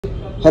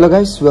Hello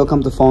guys,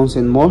 welcome to Phones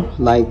and More.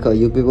 Like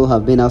you people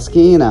have been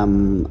asking,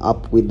 I'm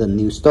up with the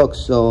new stock,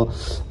 so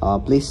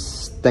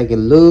please take a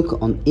look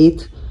on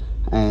it.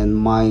 And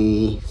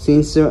my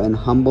sincere and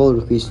humble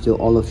request to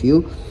all of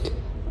you,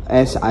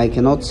 as I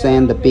cannot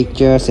send the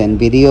pictures and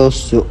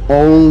videos to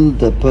all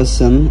the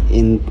person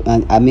in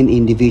I mean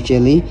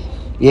individually.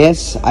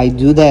 Yes, I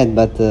do that,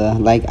 but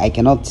like I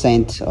cannot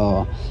send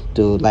to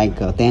like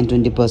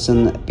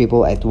 10-20%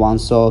 people at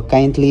once. So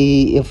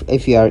kindly,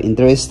 if you are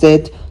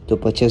interested to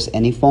purchase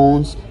any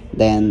phones,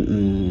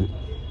 then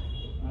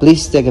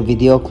please take a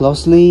video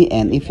closely,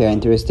 and if you're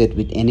interested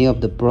with any of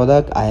the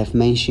product I have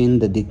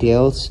mentioned the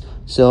details,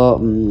 so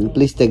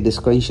please take the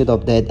screenshot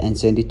of that and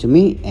send it to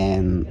me,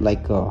 and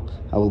like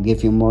I will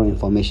give you more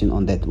information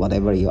on that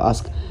whatever you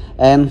ask.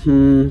 And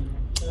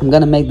I'm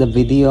gonna make the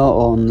video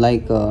on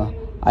like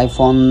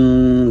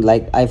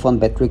iPhone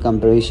battery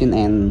comparison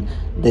and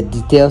the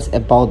details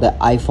about the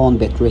iPhone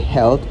battery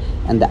health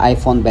and the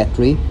iPhone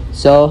battery.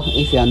 So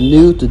if you are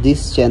new to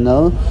this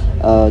channel,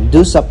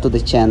 do sub to the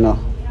channel.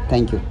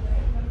 Thank you.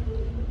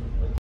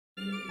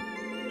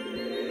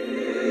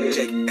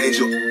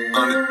 Angel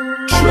on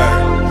the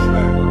track.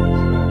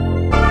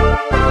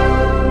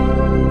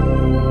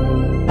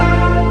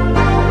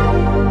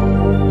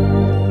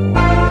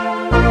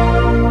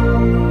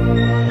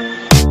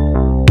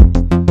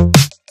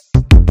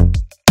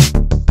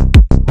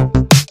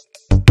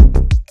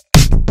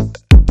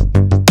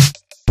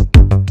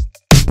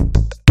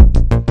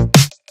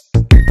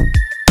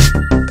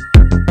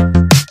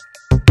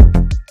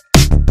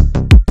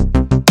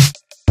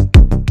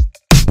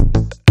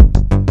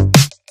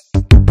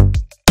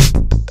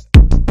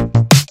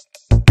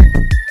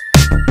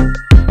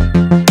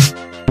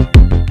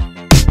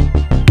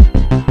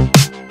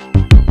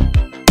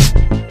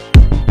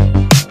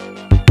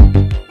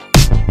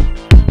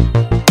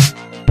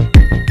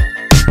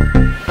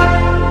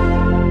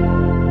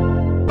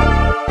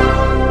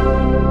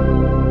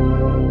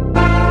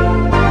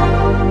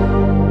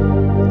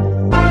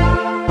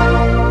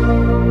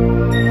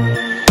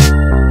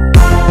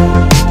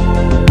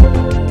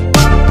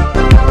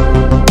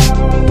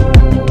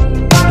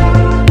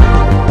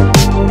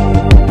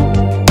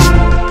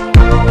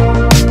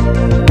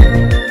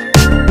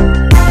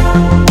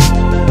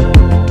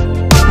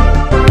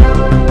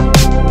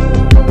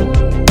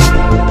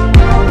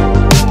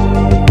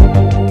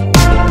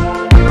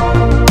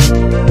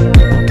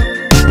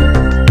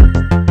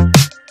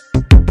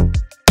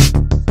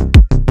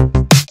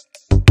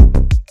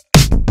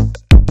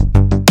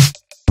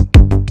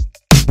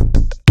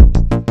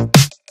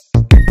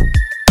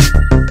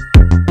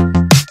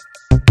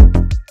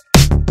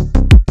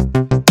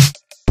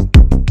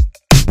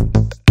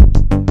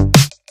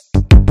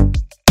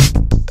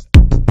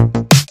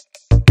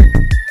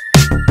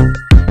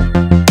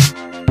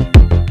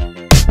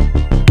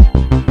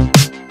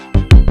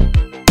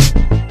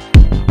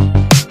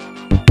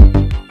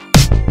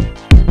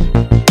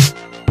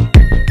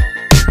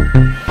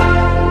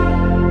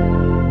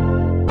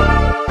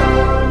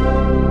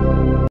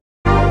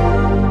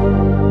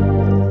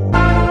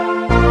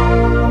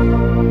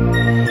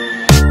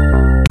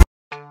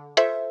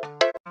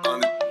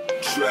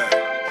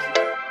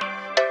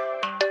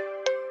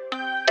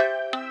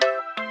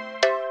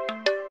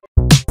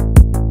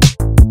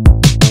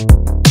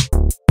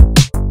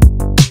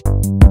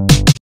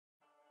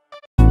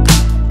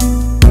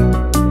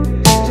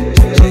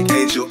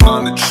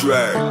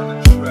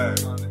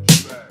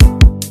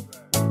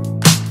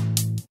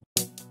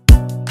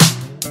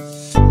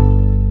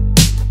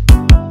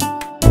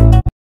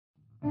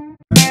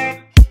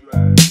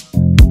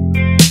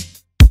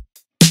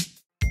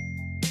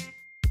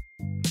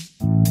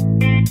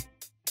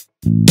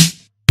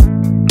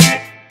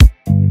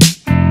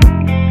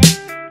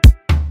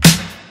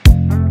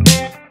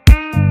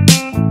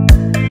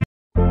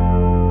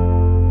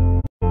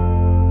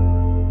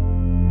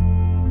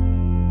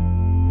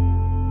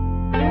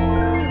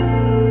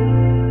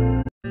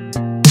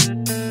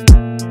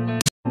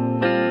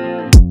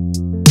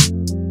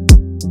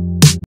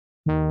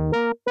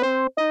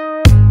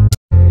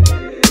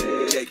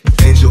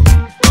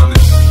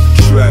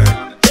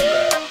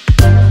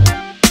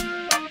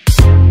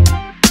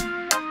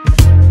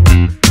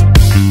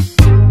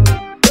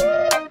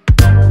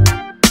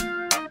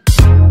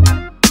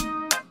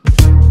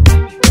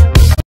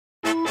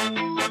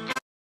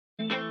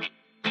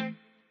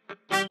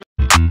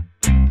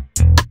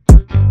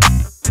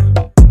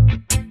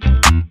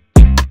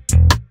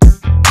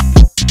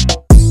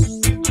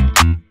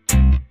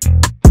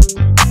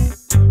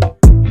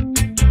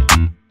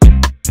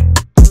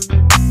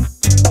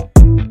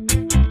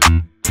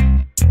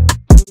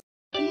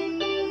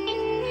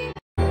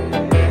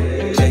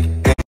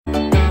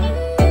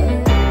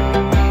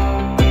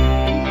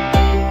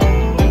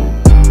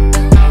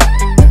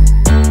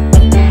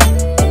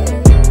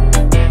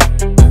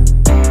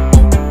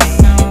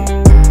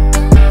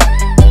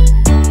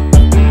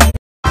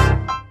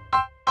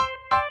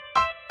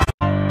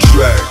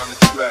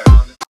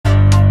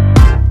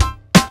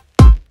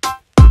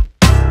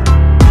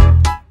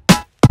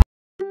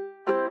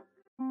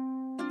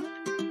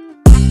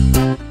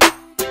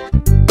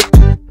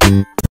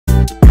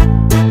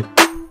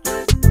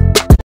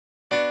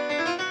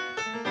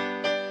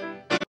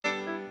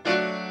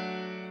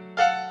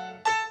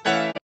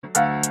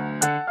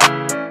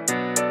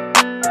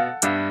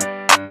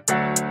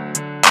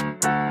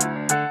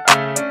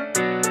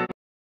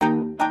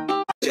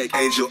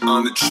 angel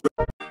on the track.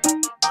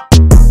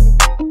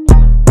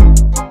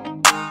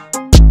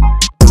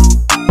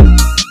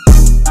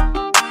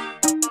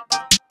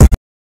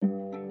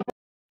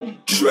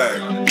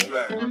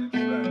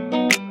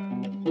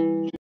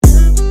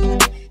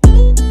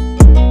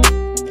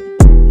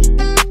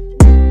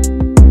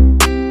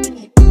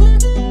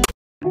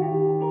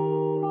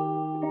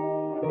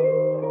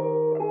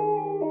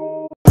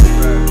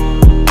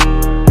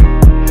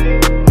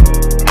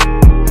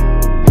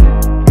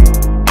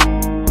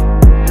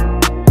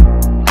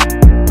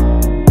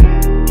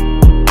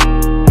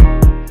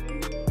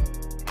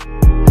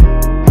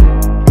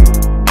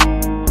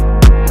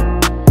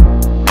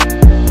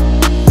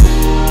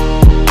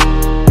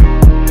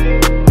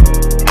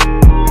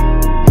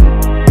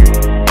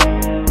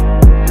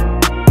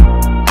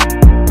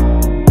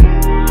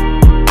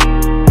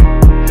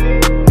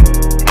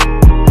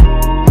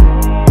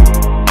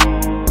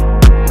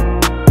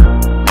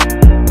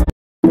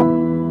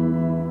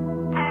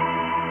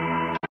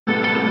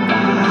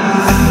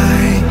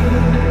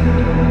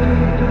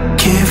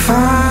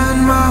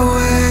 Find my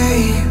way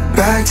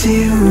back to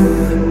you.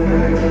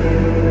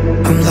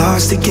 I'm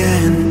lost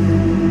again.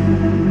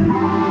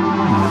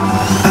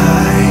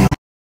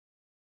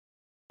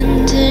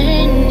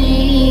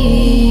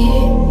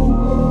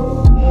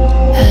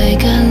 I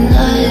got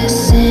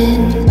lost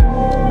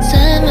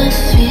inside my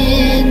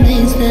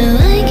feelings. Now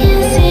I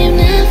can't seem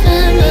to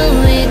find my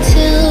way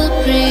to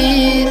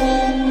breathe.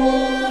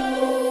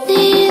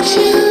 Need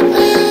you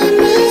by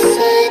my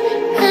side.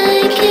 I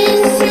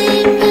can't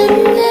sleep at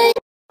night.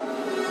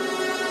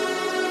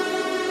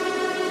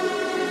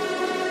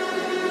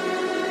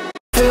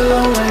 Feel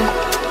lonely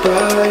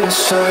by your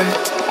side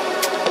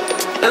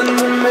in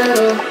the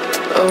middle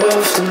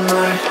of the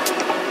night.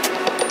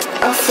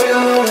 I feel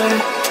lonely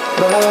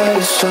by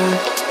your side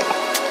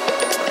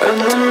in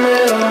the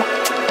middle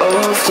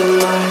of the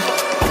night.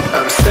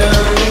 I'm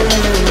standing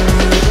in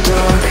the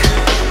dark.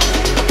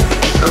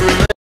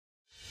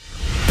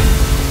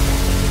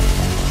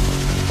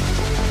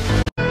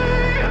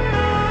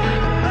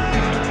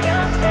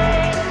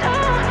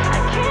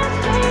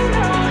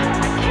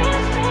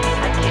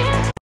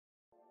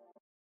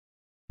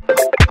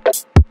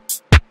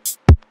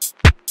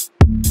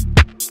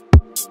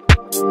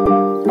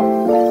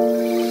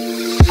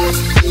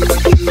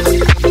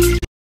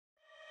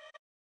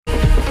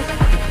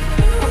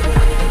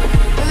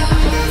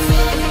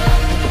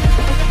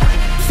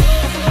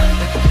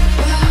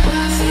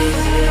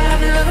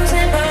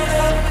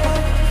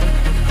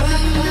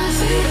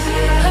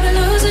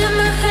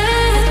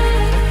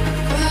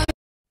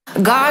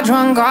 Got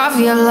drunk off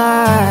your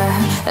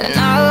lie, and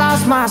I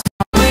lost my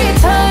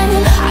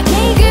return. I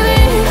can't give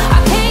it,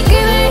 I can't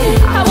give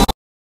it. I won't.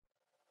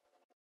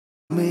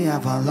 Me,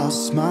 have I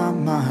lost my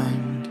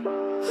mind?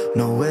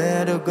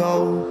 Nowhere to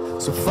go,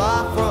 so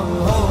far from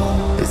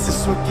home. Is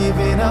this what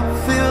giving up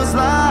feels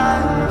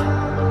like?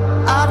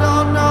 I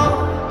don't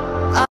know.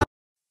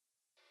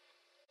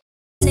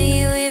 Say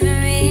you even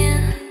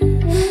real,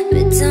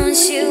 but don't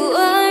you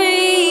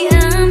worry,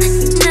 I'm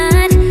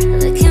not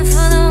looking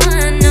for the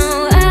one. No,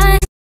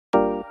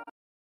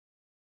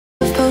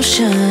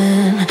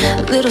 Potion,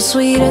 a little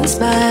sweet and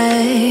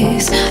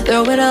spice.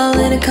 Throw it all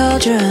in a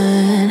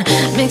cauldron,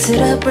 mix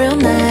it up real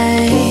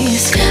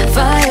nice.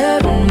 Fire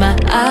in my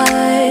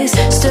eyes,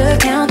 stir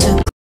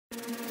counter.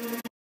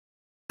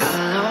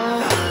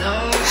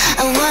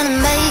 I wanna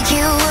make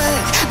you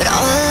work, but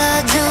all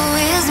I do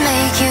is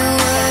make you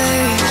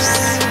worse.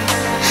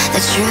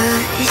 The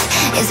truth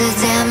is a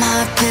damn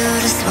hard pill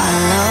to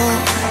swallow.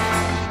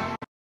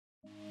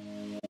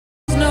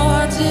 No,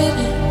 I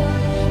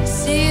didn't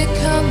see it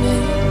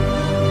coming.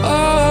 Oh,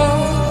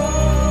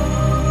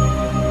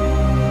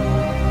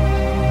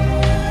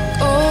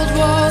 old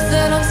walls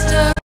that I'm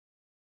stuck.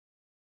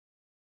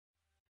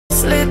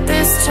 Slit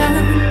this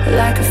time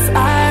like a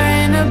fire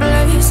in a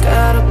blaze.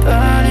 Gotta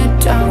burn it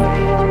down.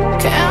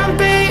 Can't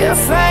be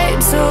afraid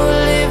to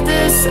leave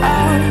this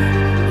out.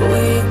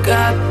 We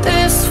got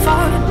this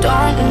far,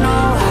 don't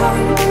know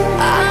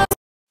how.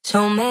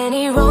 So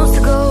many roads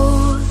to go.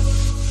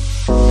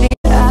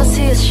 I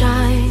see it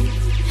shine.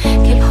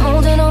 Keep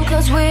holding on,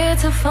 cause we're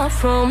too far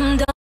from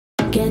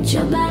done. Get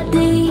your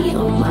body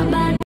on my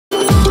body.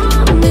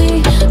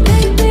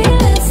 Baby,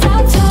 let's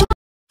stop talking.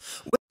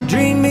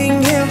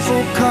 Dreaming in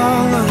full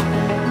color,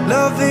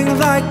 loving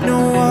like no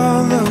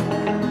other.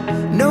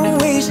 No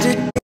wasted.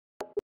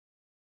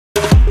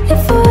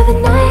 And for the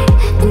night,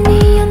 the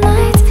neon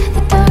lights,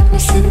 the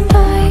darkness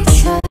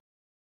invites us.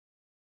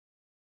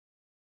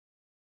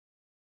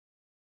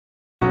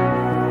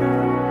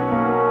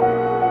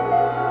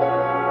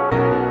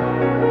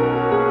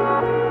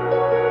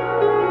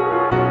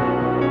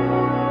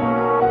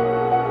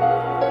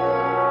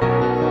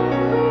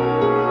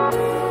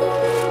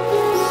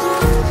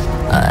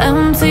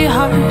 Empty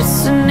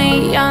hearts and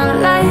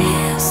neon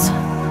lights.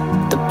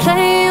 They're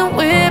playing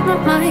with my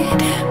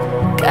mind.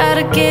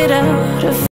 Gotta get out of